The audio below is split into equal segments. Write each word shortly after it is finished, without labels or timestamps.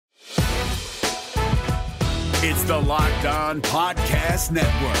It's the Locked On Podcast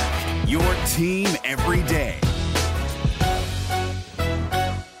Network, your team every day.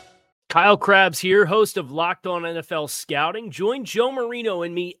 Kyle Krabs here, host of Locked On NFL Scouting. Join Joe Marino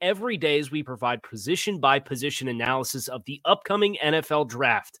and me every day as we provide position-by-position analysis of the upcoming NFL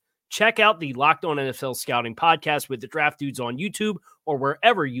Draft. Check out the Locked On NFL Scouting podcast with the Draft Dudes on YouTube or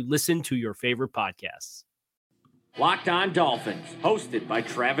wherever you listen to your favorite podcasts. Locked On Dolphins, hosted by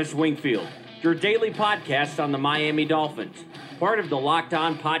Travis Wingfield, your daily podcast on the Miami Dolphins, part of the Locked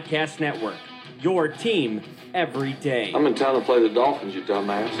On Podcast Network, your team every day. I'm in town to play the Dolphins, you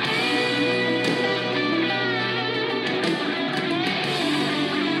dumbass.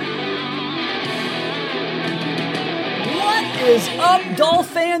 What is up, Dolph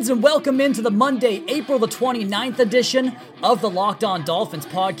fans, and welcome into the Monday, April the 29th edition of the Locked On Dolphins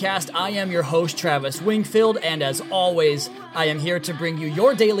podcast. I am your host, Travis Wingfield, and as always, I am here to bring you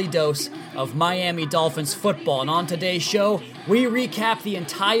your daily dose of Miami Dolphins football. And on today's show, we recap the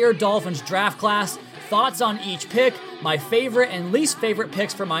entire Dolphins draft class, thoughts on each pick, my favorite and least favorite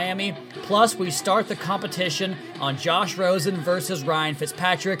picks for Miami, plus we start the competition on Josh Rosen versus Ryan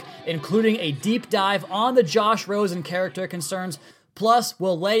Fitzpatrick, including a deep dive on the Josh Rosen character concerns. Plus,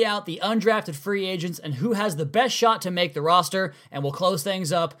 we'll lay out the undrafted free agents and who has the best shot to make the roster, and we'll close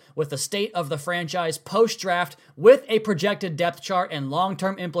things up with the state of the franchise post-draft with a projected depth chart and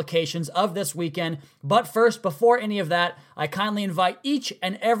long-term implications of this weekend. But first, before any of that, I kindly invite each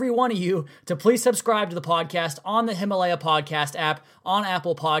and every one of you to please subscribe to the podcast on the Himalaya Podcast app, on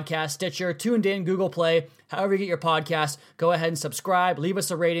Apple Podcasts, Stitcher, Tuned In, Google Play, however you get your podcast. Go ahead and subscribe, leave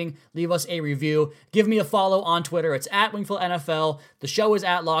us a rating, leave us a review. Give me a follow on Twitter. It's at Wingfield NFL. The show is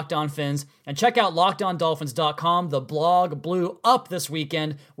at Locked On Fins. And check out LockedOnDolphins.com. The blog blew up this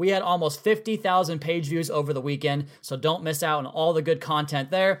weekend. We had almost 50,000 page views over the weekend, so don't miss out on all the good content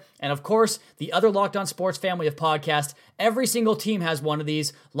there. And of course, the other Locked On Sports family of podcasts. Every single team has one of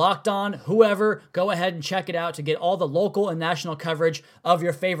these. Locked On, whoever, go ahead and check it out to get all the local and national coverage of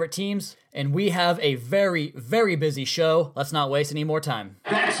your favorite teams. And we have a very, very busy show. Let's not waste any more time.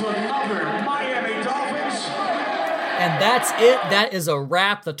 That's another Miami Dolphins. And that's it. That is a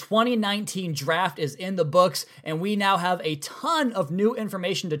wrap. The 2019 draft is in the books, and we now have a ton of new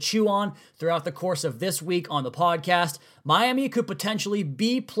information to chew on throughout the course of this week on the podcast. Miami could potentially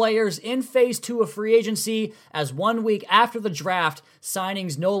be players in phase 2 of free agency, as 1 week after the draft,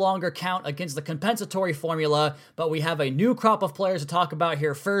 signings no longer count against the compensatory formula, but we have a new crop of players to talk about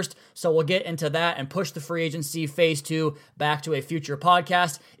here first, so we'll get into that and push the free agency phase 2 back to a future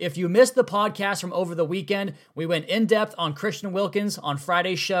podcast. If you missed the podcast from over the weekend, we went in depth on Christian Wilkins on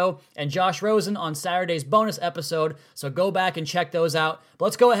Friday's show and Josh Rosen on Saturday's bonus episode, so go back and check those out. But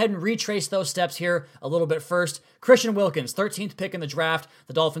let's go ahead and retrace those steps here a little bit first. Christian Wilkins, 13th pick in the draft,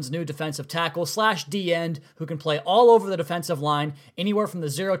 the Dolphins' new defensive tackle / D-end, who can play all over the defensive line, anywhere from the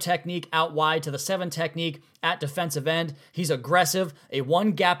 0 technique out wide to the 7 technique at defensive end. He's aggressive, a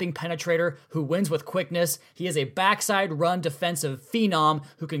one-gapping penetrator who wins with quickness. He is a backside run defensive phenom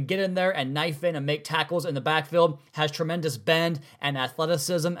who can get in there and knife in and make tackles in the backfield, has tremendous bend and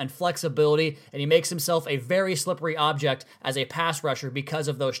athleticism and flexibility, and he makes himself a very slippery object as a pass rusher because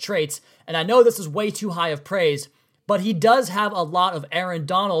of those traits. And I know this is way too high of praise, but he does have a lot of Aaron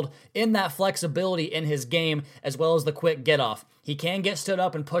Donald in that flexibility in his game, as well as the quick get-off. He can get stood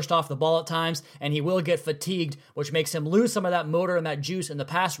up and pushed off the ball at times, and he will get fatigued, which makes him lose some of that motor and that juice in the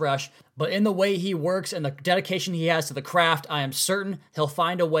pass rush. But in the way he works and the dedication he has to the craft, I am certain he'll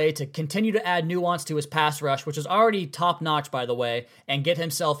find a way to continue to add nuance to his pass rush, which is already top-notch, by the way, and get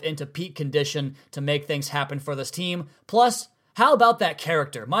himself into peak condition to make things happen for this team. Plus, how about that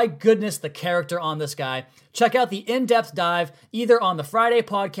character? My goodness, the character on this guy. Check out the in-depth dive either on the Friday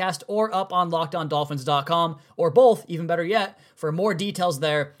podcast or up on LockedOnDolphins.com, or both, even better yet. For more details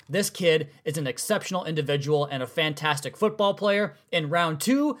there, this kid is an exceptional individual and a fantastic football player. In round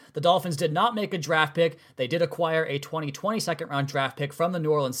 2, the Dolphins did not make a draft pick. They did acquire a 2020 second-round draft pick from the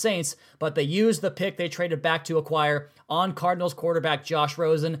New Orleans Saints, but they used the pick they traded back to acquire on Cardinals quarterback Josh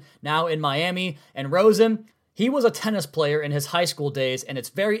Rosen, now in Miami. And Rosen, he was a tennis player in his high school days, and it's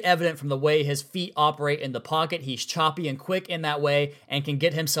very evident from the way his feet operate in the pocket. He's choppy and quick in that way and can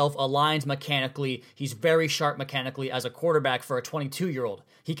get himself aligned mechanically. He's very sharp mechanically as a quarterback for a 22-year-old.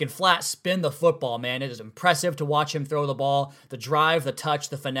 He can flat spin the football, man. It is impressive to watch him throw the ball. The drive, the touch,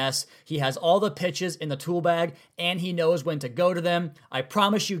 the finesse. He has all the pitches in the tool bag, and he knows when to go to them. I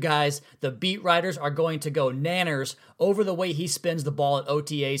promise you guys, the beat writers are going to go nanners over the way he spins the ball at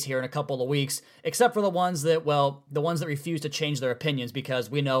OTAs here in a couple of weeks, except for the ones that it? Well, the ones that refuse to change their opinions, because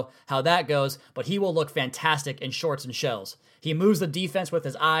we know how that goes, but he will look fantastic in shorts and shells. He moves the defense with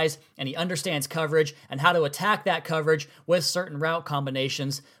his eyes, and he understands coverage and how to attack that coverage with certain route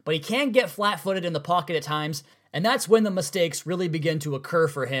combinations, but he can get flat-footed in the pocket at times, and that's when the mistakes really begin to occur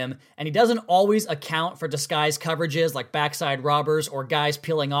for him, and he doesn't always account for disguised coverages like backside robbers or guys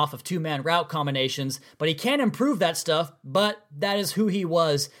peeling off of two-man route combinations, but he can improve that stuff, but that is who he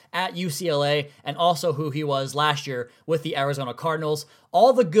was at UCLA and also who he was last year with the Arizona Cardinals.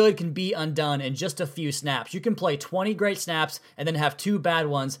 All the good can be undone in just a few snaps. You can play 20 great snaps and then have 2 bad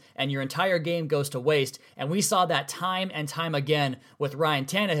ones, and your entire game goes to waste, and we saw that time and time again with Ryan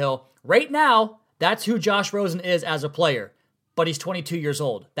Tannehill. Right now, that's who Josh Rosen is as a player, but he's 22 years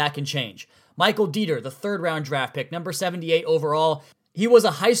old. That can change. Michael Dieter, the 3rd round draft pick, number 78 overall. He was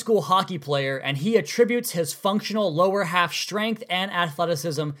a high school hockey player, and he attributes his functional lower half strength and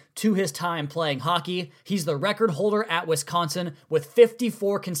athleticism to his time playing hockey. He's the record holder at Wisconsin with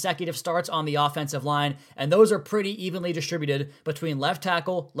 54 consecutive starts on the offensive line, and those are pretty evenly distributed between left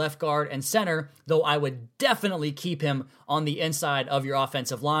tackle, left guard, and center, though I would definitely keep him on the inside of your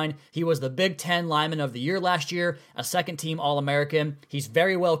offensive line. He was the Big Ten Lineman of the Year last year, a second-team All-American. He's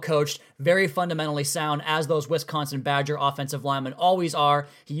very well coached, very fundamentally sound, as those Wisconsin Badger offensive linemen always are.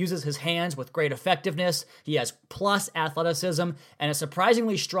 He uses his hands with great effectiveness. He has plus athleticism and a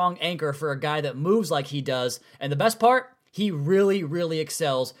surprisingly strong anchor for a guy that moves like he does. And the best part, he really, really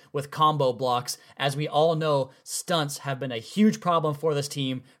excels with combo blocks. As we all know, stunts have been a huge problem for this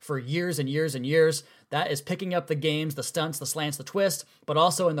team for years and years and years. That is picking up the games, the stunts, the slants, the twists, but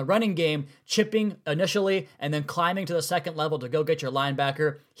also in the running game, chipping initially and then climbing to the second level to go get your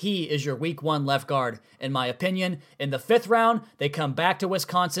linebacker. He is your week 1 left guard, in my opinion. In the 5th round, they come back to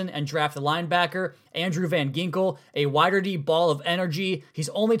Wisconsin and draft the linebacker, Andrew Van Ginkel, a wider D ball of energy. He's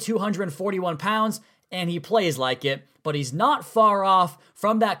only 241 pounds, and he plays like it, but he's not far off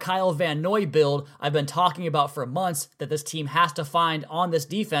from that Kyle Van Noy build I've been talking about for months that this team has to find on this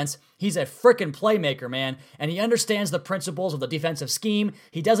defense. He's a freaking playmaker, man, and he understands the principles of the defensive scheme.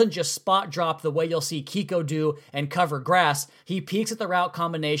 He doesn't just spot drop the way you'll see Kiko do and cover grass. He peeks at the route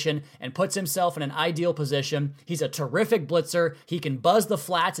combination and puts himself in an ideal position. He's a terrific blitzer. He can buzz the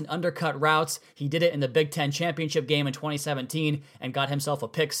flats and undercut routes. He did it in the Big Ten championship game in 2017 and got himself a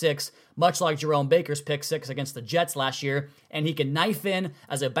pick 6, much like Jerome Baker's pick 6 against the Jets last year. And he can knife in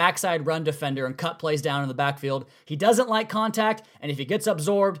as a backside run defender and cut plays down in the backfield. He doesn't like contact, and if he gets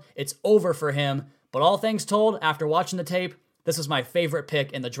absorbed, it's over for him. But all things told, after watching the tape, this is my favorite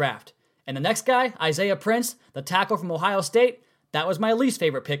pick in the draft. And the next guy, Isaiah Prince, the tackle from Ohio State, that was my least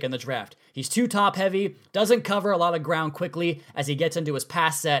favorite pick in the draft. He's too top-heavy, doesn't cover a lot of ground quickly as he gets into his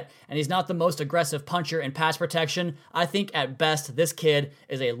pass set, and he's not the most aggressive puncher in pass protection. I think at best, this kid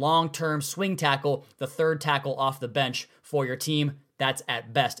is a long-term swing tackle, the 3rd tackle off the bench for your team. That's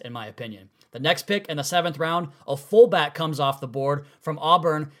at best, in my opinion. The next pick in the 7th round, a fullback comes off the board from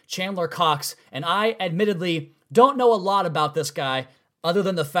Auburn, Chandler Cox, and I admittedly don't know a lot about this guy, other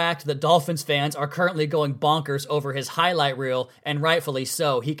than the fact that Dolphins fans are currently going bonkers over his highlight reel, and rightfully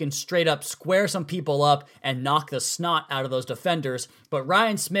so. He can straight up square some people up and knock the snot out of those defenders. But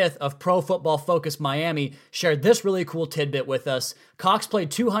Ryan Smith of Pro Football Focus Miami shared this really cool tidbit with us. Cox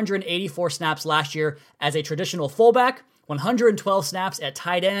played 284 snaps last year as a traditional fullback, 112 snaps at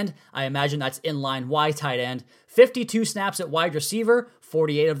tight end. I imagine that's inline Y tight end. 52 snaps at wide receiver,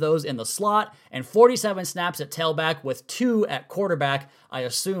 48 of those in the slot, and 47 snaps at tailback with 2 at quarterback. I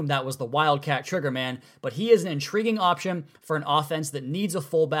assume that was the Wildcat Triggerman, but he is an intriguing option for an offense that needs a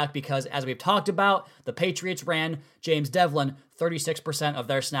fullback because, as we've talked about, the Patriots ran James Devlin 36% of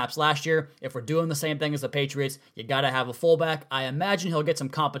their snaps last year. If we're doing the same thing as the Patriots, you got to have a fullback. I imagine he'll get some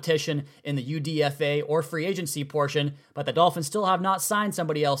competition in the UDFA or free agency portion, but the Dolphins still have not signed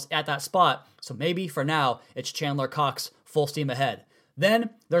somebody else at that spot, so maybe for now, it's Chandler Cox full steam ahead. Then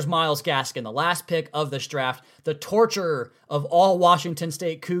there's Myles Gaskin, the last pick of this draft, the torturer of all Washington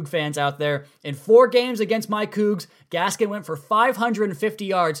State Coug fans out there. In 4 games against my Cougs, Gaskin went for 550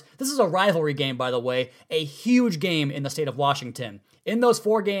 yards. This is a rivalry game, by the way, a huge game in the state of Washington. In those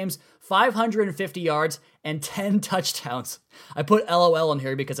 4 games, 550 yards and 10 touchdowns. I put LOL in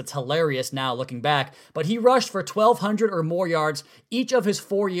here because it's hilarious now looking back, but he rushed for 1,200 or more yards each of his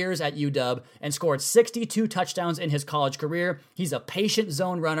 4 years at UW and scored 62 touchdowns in his college career. He's a patient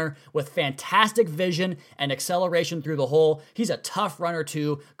zone runner with fantastic vision and acceleration through the hole. He's a tough runner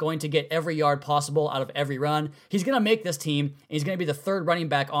too, going to get every yard possible out of every run. He's going to make this team, and he's going to be the 3rd running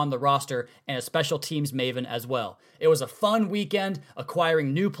back on the roster and a special teams maven as well. It was a fun weekend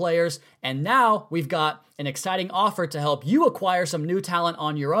acquiring new players, and now we've got an exciting offer to help you acquire some new talent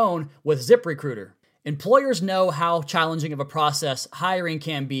on your own with ZipRecruiter. Employers know how challenging of a process hiring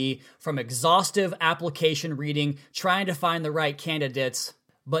can be, from exhaustive application reading, trying to find the right candidates.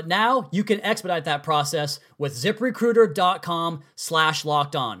 But now you can expedite that process with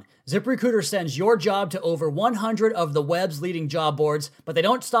ZipRecruiter.com/lockedon. ZipRecruiter sends your job to over 100 of the web's leading job boards, but they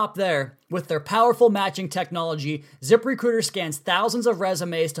don't stop there. With their powerful matching technology, ZipRecruiter scans thousands of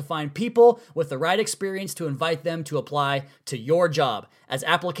resumes to find people with the right experience to invite them to apply to your job. As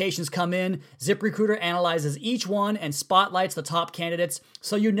applications come in, ZipRecruiter analyzes each one and spotlights the top candidates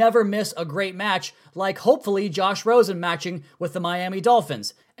so you never miss a great match, like hopefully Josh Rosen matching with the Miami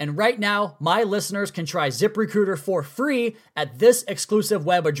Dolphins. And right now, my listeners can try ZipRecruiter for free at this exclusive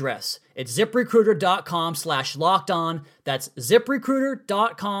web address. It's ZipRecruiter.com/lockedon. That's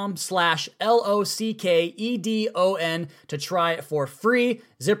ZipRecruiter.com/LOCKEDON to try it for free.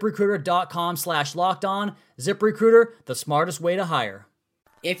 ZipRecruiter.com/lockedon. ZipRecruiter, the smartest way to hire.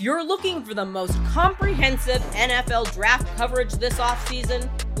 If you're looking for the most comprehensive NFL draft coverage this offseason,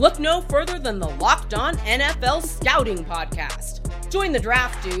 look no further than the Locked On NFL Scouting Podcast. Join the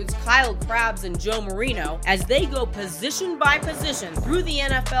draft dudes, Kyle Krabs and Joe Marino, as they go position by position through the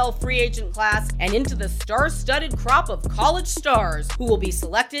NFL free agent class and into the star-studded crop of college stars who will be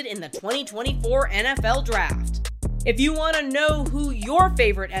selected in the 2024 NFL Draft. If you want to know who your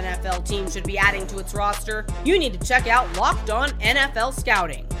favorite NFL team should be adding to its roster, you need to check out Locked On NFL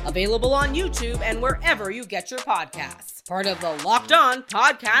Scouting, available on YouTube and wherever you get your podcasts. Part of the Locked On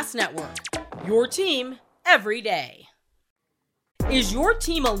Podcast Network, your team every day. Is your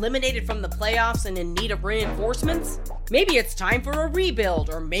team eliminated from the playoffs and in need of reinforcements? Maybe it's time for a rebuild,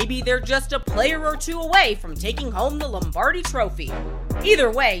 or maybe they're just a player or two away from taking home the Lombardi Trophy.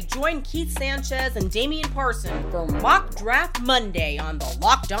 Either way, join Keith Sanchez and Damian Parson for Mock Draft Monday on the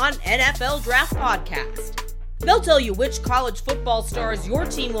Locked On NFL Draft Podcast. They'll tell you which college football stars your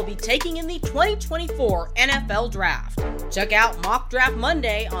team will be taking in the 2024 NFL Draft. Check out Mock Draft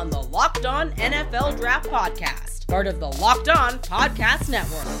Monday on the Locked On NFL Draft Podcast, part of the Locked On Podcast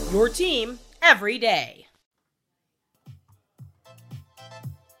Network, your team every day.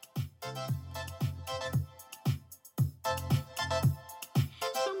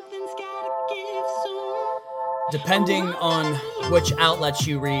 Depending on which outlets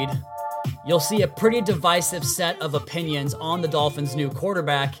you read, you'll see a pretty divisive set of opinions on the Dolphins' new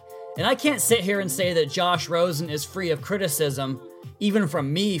quarterback, and I can't sit here and say that Josh Rosen is free of criticism, even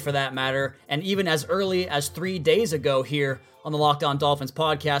from me for that matter, and even as early as 3 days ago here on the Locked On Dolphins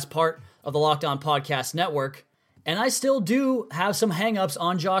podcast, part of the Locked On Podcast Network, and I still do have some hangups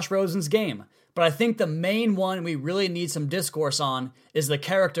on Josh Rosen's game, but I think the main one we really need some discourse on is the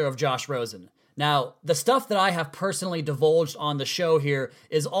character of Josh Rosen. Now, the stuff that I have personally divulged on the show here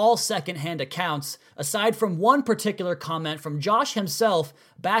is all secondhand accounts, aside from one particular comment from Josh himself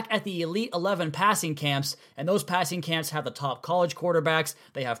back at the Elite 11 passing camps, and those passing camps have the top college quarterbacks,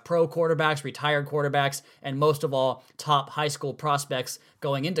 they have pro quarterbacks, retired quarterbacks, and most of all, top high school prospects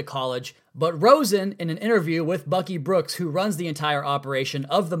going into college. But Rosen, in an interview with Bucky Brooks, who runs the entire operation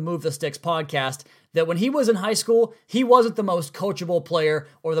of the Move the Sticks podcast, that when he was in high school, he wasn't the most coachable player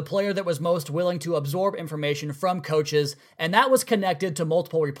or the player that was most willing to absorb information from coaches, and that was connected to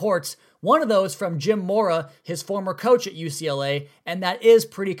multiple reports, one of those from Jim Mora, his former coach at UCLA, and that is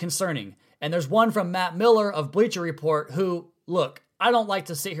pretty concerning. And there's one from Matt Miller of Bleacher Report who, look, I don't like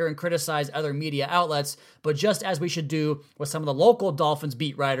to sit here and criticize other media outlets, but just as we should do with some of the local Dolphins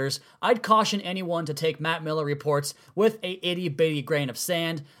beat writers, I'd caution anyone to take Matt Miller reports with a itty-bitty grain of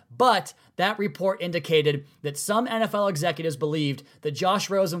sand. But that report indicated that some NFL executives believed that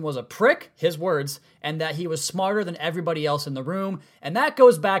Josh Rosen was a prick, his words, and that he was smarter than everybody else in the room. And that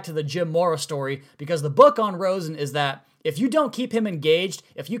goes back to the Jim Mora story, because the book on Rosen is that if you don't keep him engaged,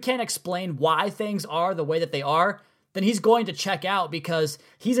 if you can't explain why things are the way that they are, then he's going to check out, because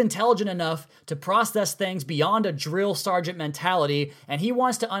he's intelligent enough to process things beyond a drill sergeant mentality, and he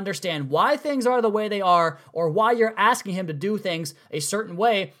wants to understand why things are the way they are, or why you're asking him to do things a certain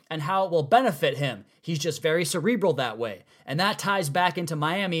way and how it will benefit him. He's just very cerebral that way. And that ties back into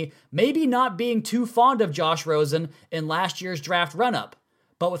Miami maybe not being too fond of Josh Rosen in last year's draft run-up.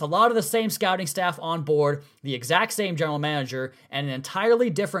 But with a lot of the same scouting staff on board, the exact same general manager, and an entirely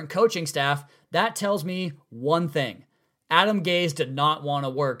different coaching staff, that tells me one thing. Adam Gase did not want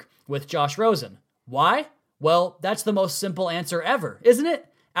to work with Josh Rosen. Why? Well, that's the most simple answer ever, isn't it?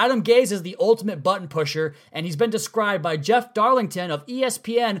 Adam Gase is the ultimate button pusher, and he's been described by Jeff Darlington of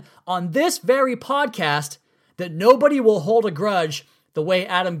ESPN on this very podcast that nobody will hold a grudge the way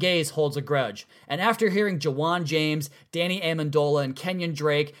Adam Gase holds a grudge. And after hearing Jawan James, Danny Amendola, and Kenyon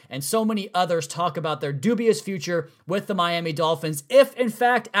Drake, and so many others talk about their dubious future with the Miami Dolphins, if in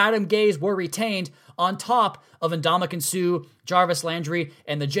fact Adam Gase were retained on top of Ndamukong Suh, Jarvis Landry,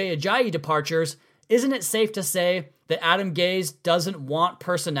 and the Jay Ajayi departures, isn't it safe to say that Adam Gase doesn't want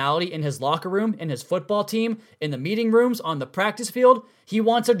personality in his locker room, in his football team, in the meeting rooms, on the practice field? He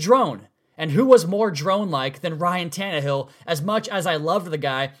wants a drone. And who was more drone-like than Ryan Tannehill? As much as I love the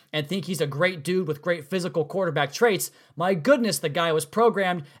guy and think he's a great dude with great physical quarterback traits, my goodness, the guy was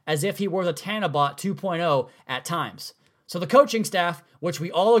programmed as if he were the Tannebot 2.0 at times. So the coaching staff, which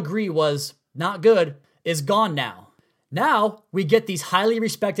we all agree was not good, is gone now. Now, we get these highly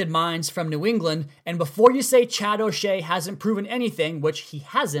respected minds from New England, and before you say Chad O'Shea hasn't proven anything, which he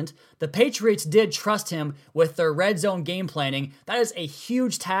hasn't, the Patriots did trust him with their red zone game planning. That is a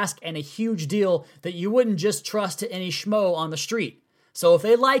huge task and a huge deal that you wouldn't just trust to any schmo on the street. So if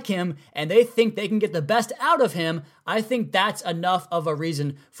they like him and they think they can get the best out of him, I think that's enough of a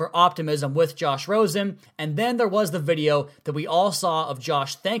reason for optimism with Josh Rosen. And then there was the video that we all saw of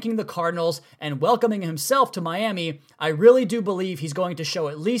Josh thanking the Cardinals and welcoming himself to Miami. I really do believe he's going to show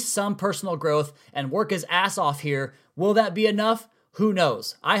at least some personal growth and work his ass off here. Will that be enough? Who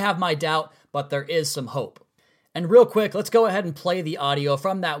knows? I have my doubt, but there is some hope. And real quick, let's go ahead and play the audio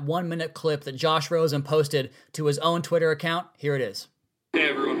from that 1-minute clip that Josh Rosen posted to his own Twitter account. Here it is. Hey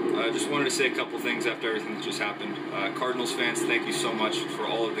everyone, I just wanted to say a couple things after everything that just happened. Cardinals fans, thank you so much for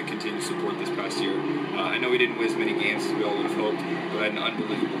all of the continued support this past year. I know we didn't win as many games as we all would have hoped, but I had an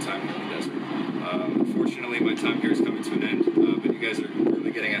unbelievable time in the desert. Unfortunately, my time here is coming to an end, but you guys are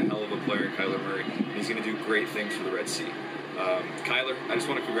really getting a hell of a player in Kyler Murray, and he's going to do great things for the Red Sea. Kyler, I just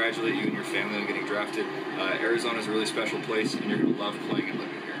want to congratulate you and your family on getting drafted. Arizona is a really special place, and you're going to love playing and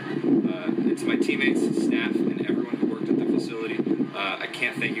living here. It's my teammates, staff, and everyone who worked at the facility. I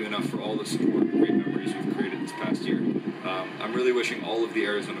can't thank you enough for all the support and great memories we've created this past year. I'm really wishing all of the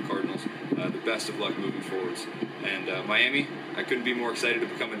Arizona Cardinals the best of luck moving forwards. And Miami, I couldn't be more excited to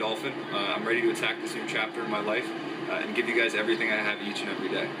become a Dolphin. I'm ready to attack this new chapter in my life and give you guys everything I have each and every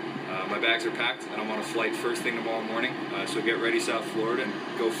day. My bags are packed, and I'm on a flight first thing tomorrow morning, so get ready, South Florida, and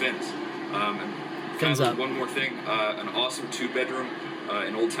go Fins. Fins up. One more thing, an awesome 2-bedroom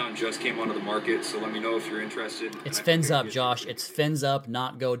in Old Town just came onto the market, so let me know if you're interested. It's Fins up, Josh. It's Fins up,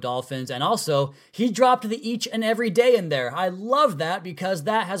 not go Dolphins. And also, he dropped the each and every day in there. I love that because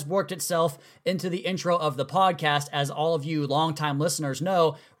that has worked itself into the intro of the podcast. As all of you longtime listeners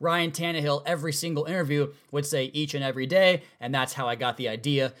know, Ryan Tannehill, every single interview, would say each and every day, and that's how I got the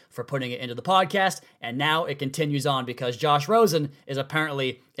idea for putting it into the podcast. And now it continues on because Josh Rosen is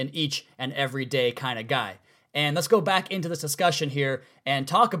apparently an each and every day kind of guy. And let's go back into this discussion here and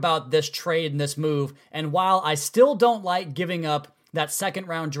talk about this trade and this move. And while I still don't like giving up that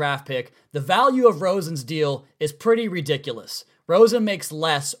second-round draft pick, the value of Rosen's deal is pretty ridiculous. Rosen makes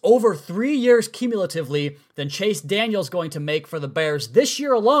less over 3 years cumulatively than Chase Daniel's going to make for the Bears this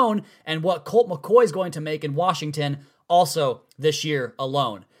year alone, and what Colt McCoy is going to make in Washington also this year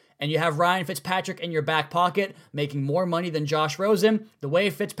alone. And you have Ryan Fitzpatrick in your back pocket making more money than Josh Rosen. The way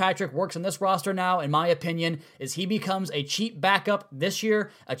Fitzpatrick works in this roster now, in my opinion, is he becomes a cheap backup this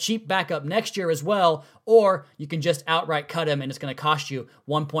year, a cheap backup next year as well, or you can just outright cut him and it's going to cost you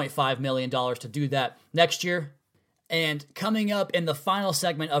 $1.5 million to do that next year. And coming up in the final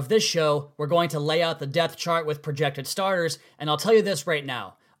segment of this show, we're going to lay out the depth chart with projected starters, and I'll tell you this right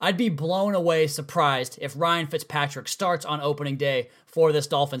now. I'd be blown away surprised if Ryan Fitzpatrick starts on opening day for this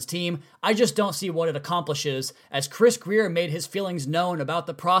Dolphins team. I just don't see what it accomplishes, as Chris Grier made his feelings known about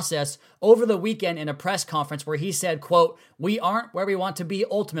the process over the weekend in a press conference where he said, quote, "We aren't where we want to be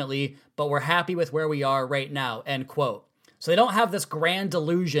ultimately, but we're happy with where we are right now," end quote. So they don't have this grand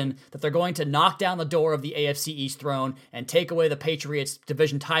delusion that they're going to knock down the door of the AFC East throne and take away the Patriots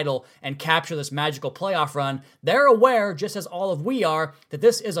division title and capture this magical playoff run. They're aware, just as all of we are, that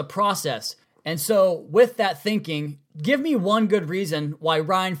this is a process. And so with that thinking, give me one good reason why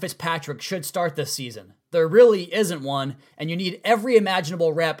Ryan Fitzpatrick should start this season. There really isn't one, and you need every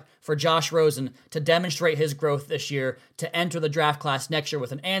imaginable rep for Josh Rosen to demonstrate his growth this year, to enter the draft class next year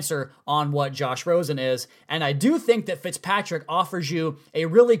with an answer on what Josh Rosen is. And I do think that Fitzpatrick offers you a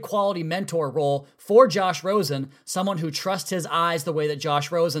really quality mentor role for Josh Rosen, someone who trusts his eyes the way that Josh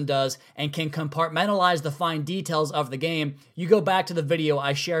Rosen does and can compartmentalize the fine details of the game. You go back to the video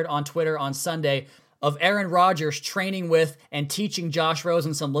I shared on Twitter on Sunday of Aaron Rodgers training with and teaching Josh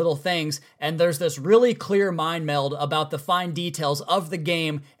Rosen some little things, and there's this really clear mind meld about the fine details of the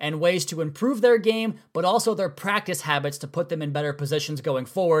game and ways to improve their game, but also their practice habits to put them in better positions going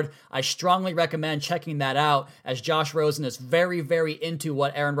forward. I strongly recommend checking that out, as Josh Rosen is very, very into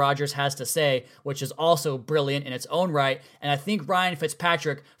what Aaron Rodgers has to say, which is also brilliant in its own right, and I think Ryan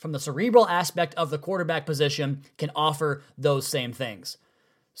Fitzpatrick, from the cerebral aspect of the quarterback position, can offer those same things.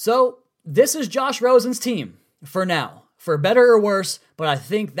 So, this is Josh Rosen's team, for now. For better or worse, but I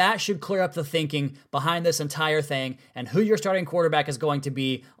think that should clear up the thinking behind this entire thing and who your starting quarterback is going to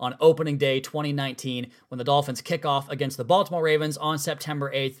be on opening day 2019 when the Dolphins kick off against the Baltimore Ravens on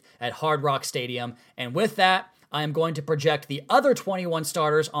September 8th at Hard Rock Stadium. And with that, I am going to project the other 21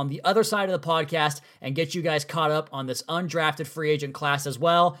 starters on the other side of the podcast and get you guys caught up on this undrafted free agent class as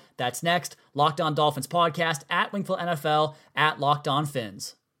well. That's next. Locked On Dolphins podcast at Wingfield NFL at Locked On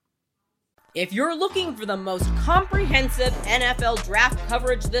Fins. If you're looking for the most comprehensive NFL draft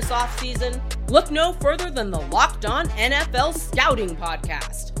coverage this offseason, look no further than the Locked On NFL Scouting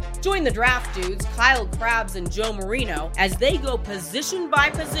Podcast. Join the draft dudes, Kyle Krabs and Joe Marino, as they go position by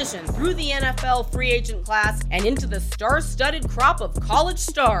position through the NFL free agent class and into the star-studded crop of college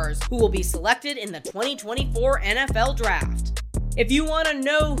stars who will be selected in the 2024 NFL Draft. If you want to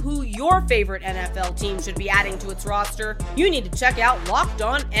know who your favorite NFL team should be adding to its roster, you need to check out Locked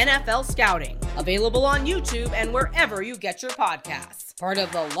On NFL Scouting, available on YouTube and wherever you get your podcasts. Part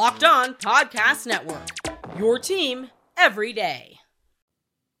of the Locked On Podcast Network, your team every day.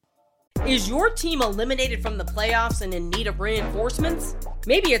 Is your team eliminated from the playoffs and in need of reinforcements?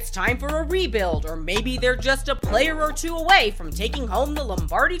 Maybe it's time for a rebuild, or maybe they're just a player or two away from taking home the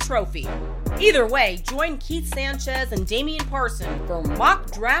Lombardi Trophy. Either way, join Keith Sanchez and Damian Parson for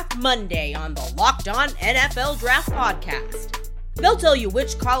Mock Draft Monday on the Locked On NFL Draft Podcast. They'll tell you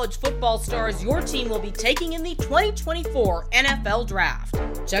which college football stars your team will be taking in the 2024 NFL Draft.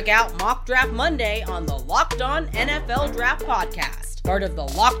 Check out Mock Draft Monday on the Locked On NFL Draft Podcast, part of the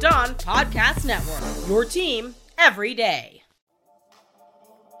Locked On Podcast Network, your team every day.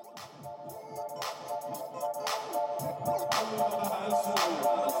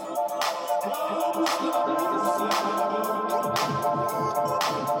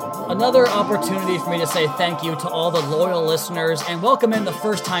 Another opportunity for me to say thank you to all the loyal listeners and welcome in the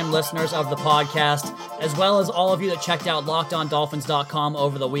first-time listeners of the podcast, as well as all of you that checked out LockedOnDolphins.com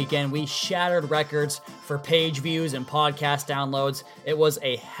over the weekend. We shattered records for page views and podcast downloads. It was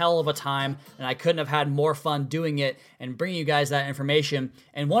a hell of a time, and I couldn't have had more fun doing it and bringing you guys that information.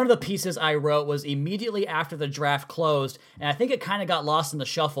 And one of the pieces I wrote was immediately after the draft closed, and I think it kind of got lost in the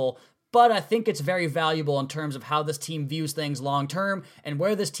shuffle, but I think it's very valuable in terms of how this team views things long-term and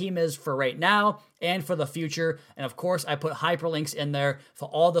where this team is for right now and for the future. And of course, I put hyperlinks in there for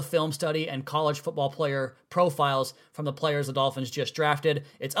all the film study and college football player profiles from the players the Dolphins just drafted.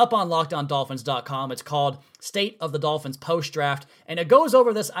 It's up on LockedOnDolphins.com. It's called State of the Dolphins Post-Draft, and it goes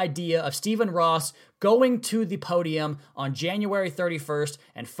over this idea of Stephen Ross going to the podium on January 31st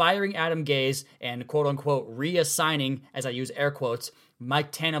and firing Adam Gase and quote-unquote reassigning, as I use air quotes,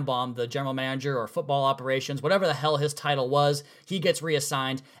 Mike Tannenbaum, the general manager or football operations, whatever the hell his title was, he gets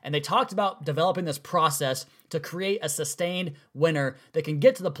reassigned. And they talked about developing this process to create a sustained winner that can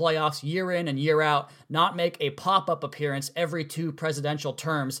get to the playoffs year in and year out, not make a pop-up appearance every 2 presidential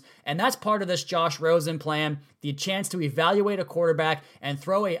terms. And that's part of this Josh Rosen plan, the chance to evaluate a quarterback and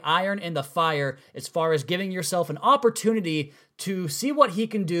throw an iron in the fire as far as giving yourself an opportunity to see what he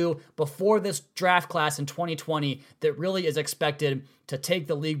can do before this draft class in 2020 that really is expected to take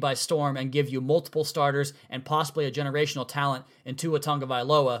the league by storm and give you multiple starters and possibly a generational talent in Tua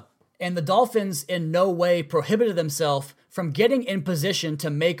Tagovailoa. And the Dolphins in no way prohibited themselves from getting in position to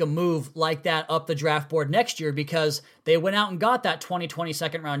make a move like that up the draft board next year because they went out and got that 2020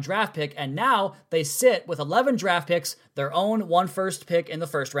 second-round draft pick, and now they sit with 11 draft picks, their own 1 first pick in the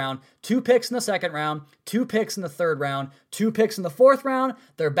first round, 2 picks in the second round, 2 picks in the third round, 2 picks in the fourth round.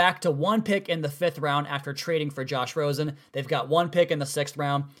 They're back to 1 pick in the 5th round after trading for Josh Rosen. They've got 1 pick in the 6th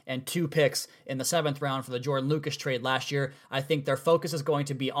round and 2 picks in the 7th round for the Jordan Lucas trade last year. I think their focus is going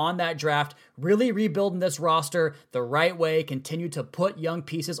to be on that draft, really rebuilding this roster the right way, continue to put young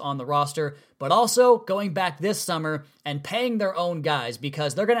pieces on the roster, but also going back this summer and paying their own guys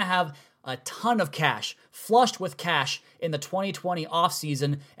because they're going to have a ton of cash, flushed with cash in the 2020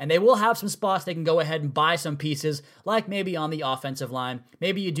 offseason, and they will have some spots they can go ahead and buy some pieces, like maybe on the offensive line.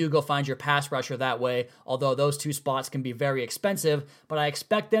 Maybe you do go find your pass rusher that way, although those two spots can be very expensive, but I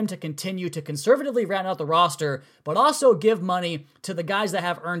expect them to continue to conservatively round out the roster, but also give money to the guys that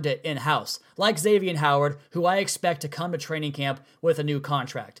have earned it in-house, like Xavier Howard, who I expect to come to training camp with a new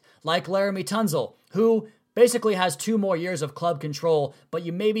contract, like Laramie Tunsil, who basically has 2 more years of club control, but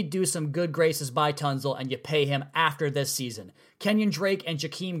you maybe do some good graces by Tunsil and you pay him after this season. Kenyon Drake and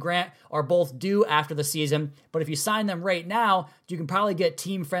Jakeem Grant are both due after the season, but if you sign them right now, you can probably get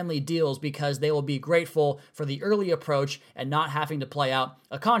team-friendly deals because they will be grateful for the early approach and not having to play out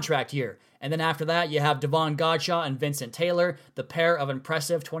a contract year. And then after that, you have Devon Godshaw and Vincent Taylor, the pair of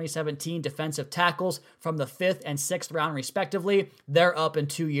impressive 2017 defensive tackles from the 5th and 6th round respectively. They're up in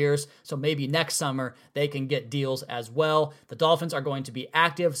 2 years, so maybe next summer they can get deals as well. The Dolphins are going to be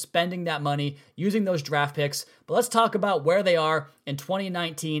active, spending that money, using those draft picks. But let's talk about where they are in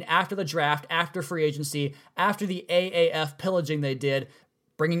 2019 after the draft, after free agency, after the AAF pillaging they did,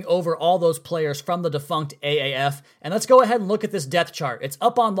 bringing over all those players from the defunct AAF. And let's go ahead and look at this depth chart. It's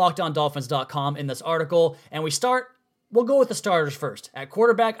up on LockedOnDolphins.com in this article, and we'll go with the starters first. At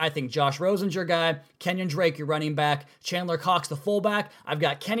quarterback, I think Josh Rosen's your guy, Kenyon Drake, your running back, Chandler Cox, the fullback. I've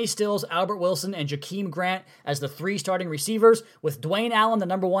got Kenny Stills, Albert Wilson, and Jakeem Grant as the 3 starting receivers, with Dwayne Allen, the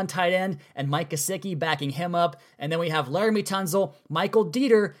number 1 tight end, and Mike Gesicki backing him up. And then we have Laramie Tunsil, Michael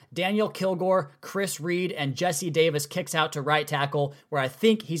Dieter, Daniel Kilgore, Chris Reed, and Jesse Davis kicks out to right tackle, where I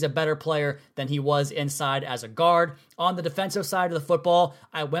think he's a better player than he was inside as a guard. On the defensive side of the football,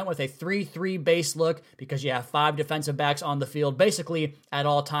 I went with a 3-3 base look because you have 5 defensive backs on the field basically at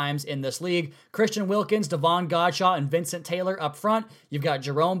all times in this league. Christian Wilkins, Devon Godshaw, and Vincent Taylor up front. You've got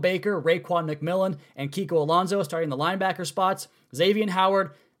Jerome Baker, Raekwon McMillan, and Kiko Alonso starting the linebacker spots. Xavier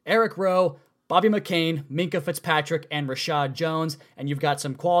Howard, Eric Rowe, Bobby McCain, Minka Fitzpatrick, and Rashad Jones. And you've got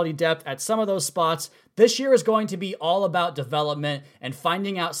some quality depth at some of those spots. This year is going to be all about development and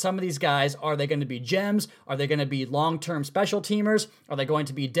finding out some of these guys. Are they going to be gems? Are they going to be long-term special teamers? Are they going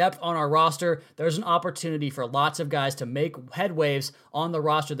to be depth on our roster? There's an opportunity for lots of guys to make headwaves on the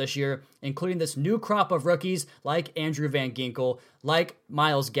roster this year, including this new crop of rookies like Andrew Van Ginkel, like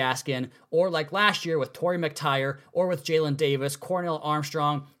Myles Gaskin, or like last year with Torrey McTyer, or with Jalen Davis, Cornell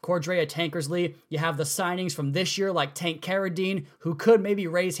Armstrong, Cordrea Tankersley. You have the signings from this year like Tank Carradine, who could maybe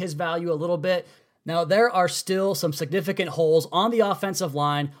raise his value a little bit. Now, there are still some significant holes on the offensive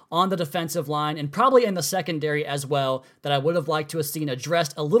line, on the defensive line, and probably in the secondary as well that I would have liked to have seen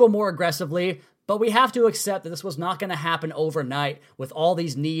addressed a little more aggressively. But we have to accept that this was not going to happen overnight with all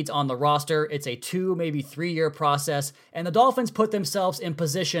these needs on the roster. It's a 2, maybe 3-year process, and the Dolphins put themselves in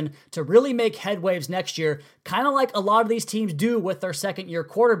position to really make headwaves next year, kind of like a lot of these teams do with their second-year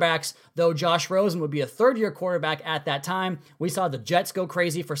quarterbacks, though Josh Rosen would be a third-year quarterback at that time. We saw the Jets go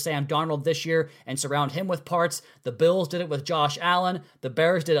crazy for Sam Darnold this year and surround him with parts. The Bills did it with Josh Allen. The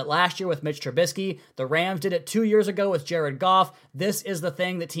Bears did it last year with Mitch Trubisky. The Rams did it 2 years ago with Jared Goff. This is the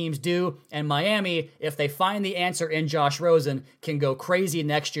thing that teams do, and Miami, if they find the answer in Josh Rosen, can go crazy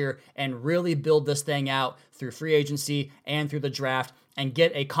next year and really build this thing out through free agency and through the draft and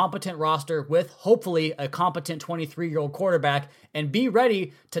get a competent roster with hopefully a competent 23-year-old quarterback and be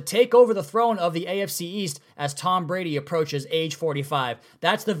ready to take over the throne of the AFC East as Tom Brady approaches age 45.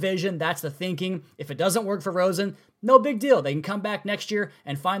 That's the vision. That's the thinking. If it doesn't work for Rosen, no big deal. They can come back next year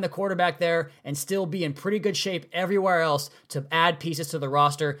and find the quarterback there and still be in pretty good shape everywhere else to add pieces to the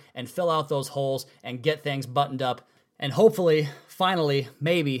roster and fill out those holes and get things buttoned up. And hopefully, finally,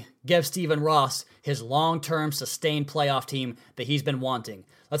 maybe give Stephen Ross his long-term sustained playoff team that he's been wanting.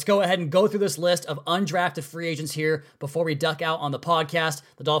 Let's go ahead and go through this list of undrafted free agents here before we duck out on the podcast.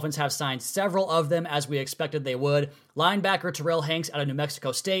 The Dolphins have signed several of them as we expected they would. Linebacker Terrell Hanks out of New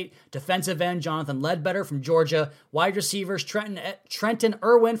Mexico State. Defensive end Jonathan Ledbetter from Georgia. Wide receivers Trenton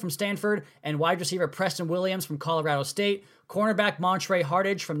Irwin from Stanford and wide receiver Preston Williams from Colorado State. Cornerback Montre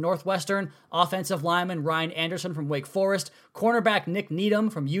Hardage from Northwestern. Offensive lineman Ryan Anderson from Wake Forest. Cornerback Nick Needham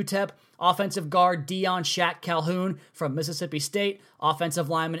from UTEP. Offensive guard Deion Shaq Calhoun from Mississippi State. Offensive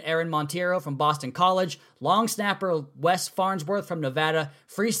lineman Aaron Monteiro from Boston College. Long snapper Wes Farnsworth from Nevada.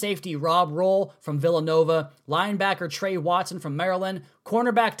 Free safety Rob Roll from Villanova. Linebacker Trey Watson from Maryland.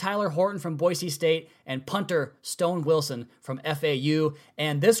 Cornerback Tyler Horton from Boise State. And punter Stone Wilson from FAU.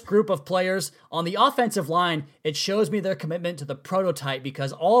 And this group of players on the offensive line, it shows me their commitment to the prototype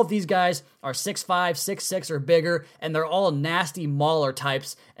because all of these guys are 6'5", 6'6", or bigger, and they're all nasty mauler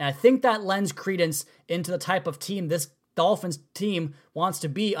types. And I think that lends credence into the type of team this Dolphins team wants to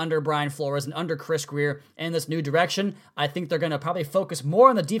be under Brian Flores and under Chris Greer in this new direction. I think they're going to probably focus more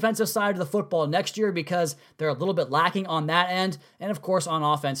on the defensive side of the football next year because they're a little bit lacking on that end, and of course on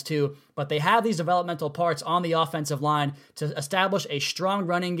offense too. But they have these developmental parts on the offensive line to establish a strong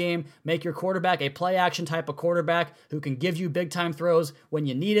running game, make your quarterback a play-action type of quarterback who can give you big-time throws when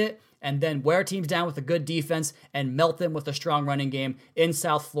you need it, and then wear teams down with a good defense and melt them with a strong running game in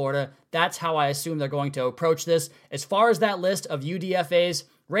South Florida. That's how I assume they're going to approach this. As far as that list of UDFAs,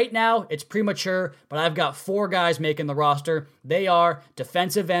 right now, it's premature, but I've got 4 guys making the roster. They are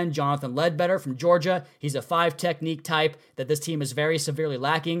defensive end Jonathan Ledbetter from Georgia. He's a 5 technique type that this team is very severely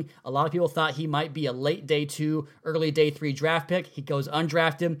lacking. A lot of people thought he might be a late day 2, early day 3 draft pick. He goes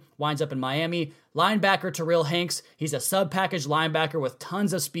undrafted, winds up in Miami. Linebacker Terrell Hanks. He's a sub-package linebacker with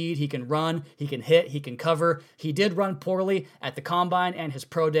tons of speed. He can run, he can hit, he can cover. He did run poorly at the Combine and his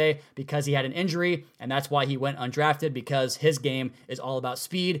pro day because he had an injury, and that's why he went undrafted, because his game is all about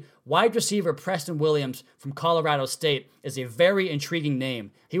speed. Wide receiver Preston Williams from Colorado State is a very intriguing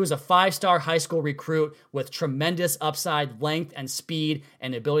name. He was a 5-star high school recruit with tremendous upside, length, and speed,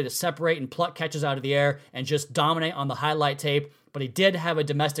 and the ability to separate and pluck catches out of the air and just dominate on the highlight tape. But he did have a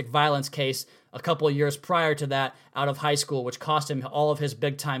domestic violence case a couple of years prior to that out of high school, which cost him all of his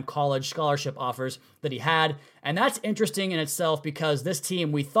big-time college scholarship offers that he had. And that's interesting in itself because this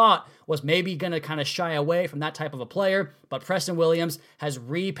team we thought was maybe going to kind of shy away from that type of a player, but Preston Williams has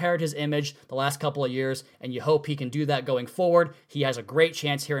repaired his image the last couple of years, and you hope he can do that going forward. He has a great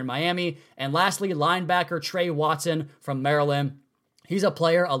chance here in Miami. And lastly, linebacker Trey Watson from Maryland. He's a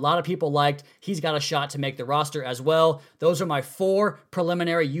player a lot of people liked. He's got a shot to make the roster as well. Those are my 4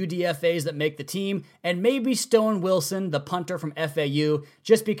 preliminary UDFAs that make the team, and maybe Stone Wilson, the punter from FAU,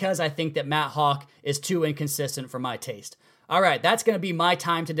 just because I think that Matt Hawk is too inconsistent for my taste. All right, that's going to be my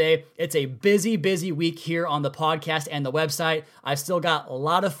time today. It's a busy, busy week here on the podcast and the website. I've still got a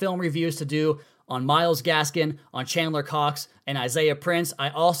lot of film reviews to do on Myles Gaskin, on Chandler Cox, and Isaiah Prince. I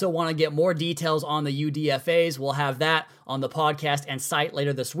also want to get more details on the UDFAs. We'll have that on the podcast and site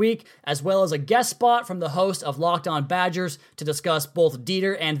later this week, as well as a guest spot from the host of Locked On Badgers to discuss both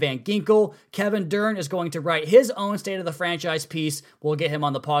Dieter and Van Ginkel. Kevin Dern is going to write his own State of the Franchise piece. We'll get him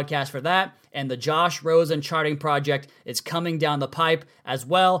on the podcast for that. And the Josh Rosen charting project is coming down the pipe, as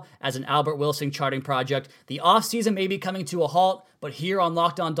well as an Albert Wilson charting project. The offseason may be coming to a halt, but here on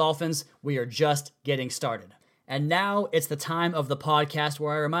Locked On Dolphins, we are just getting started. And now it's the time of the podcast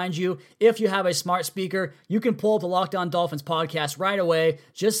where I remind you, if you have a smart speaker, you can pull up the Locked On Dolphins podcast right away.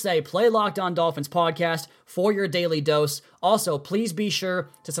 Just say, play Locked On Dolphins podcast for your daily dose. Also, please be sure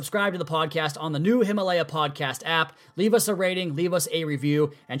to subscribe to the podcast on the new Himalaya podcast app. Leave us a rating, leave us a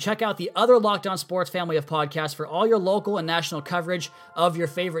review, and check out the other Locked On Sports family of podcasts for all your local and national coverage of your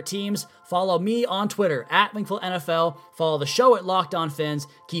favorite teams. Follow me on Twitter at Wingfield NFL. Follow the show at Locked On Fins.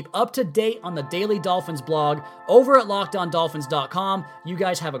 Keep up to date on the Daily Dolphins blog over at LockedOnDolphins.com. You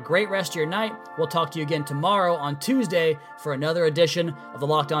guys have a great rest of your night. We'll talk to you again tomorrow on Tuesday for another edition of the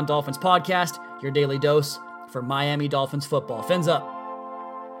Locked On Dolphins podcast, your daily dose for Miami Dolphins football. Fins up.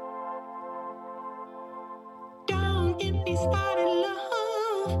 Don't get me started,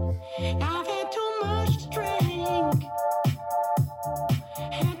 love. I've had too much to drink.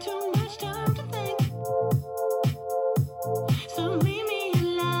 Had too much time to think. So leave me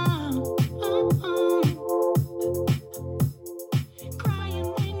alone.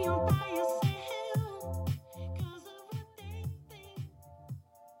 Crying when you're by yourself 'cause of what they think.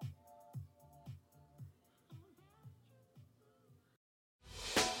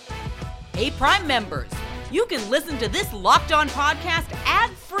 Hey, Prime members, you can listen to this Locked On podcast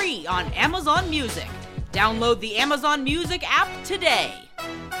ad-free on Amazon Music. Download the Amazon Music app today.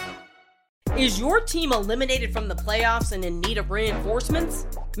 Is your team eliminated from the playoffs and in need of reinforcements?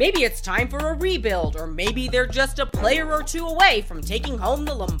 Maybe it's time for a rebuild, or maybe they're just a player or two away from taking home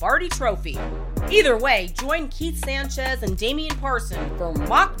the Lombardi Trophy. Either way, join Keith Sanchez and Damian Parson for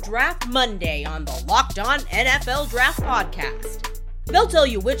Mock Draft Monday on the Locked On NFL Draft Podcast. They'll tell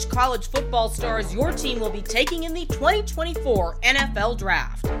you which college football stars your team will be taking in the 2024 NFL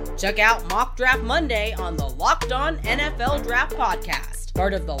Draft. Check out Mock Draft Monday on the Locked On NFL Draft Podcast,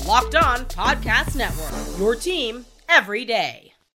 part of the Locked On Podcast Network. Your team every day.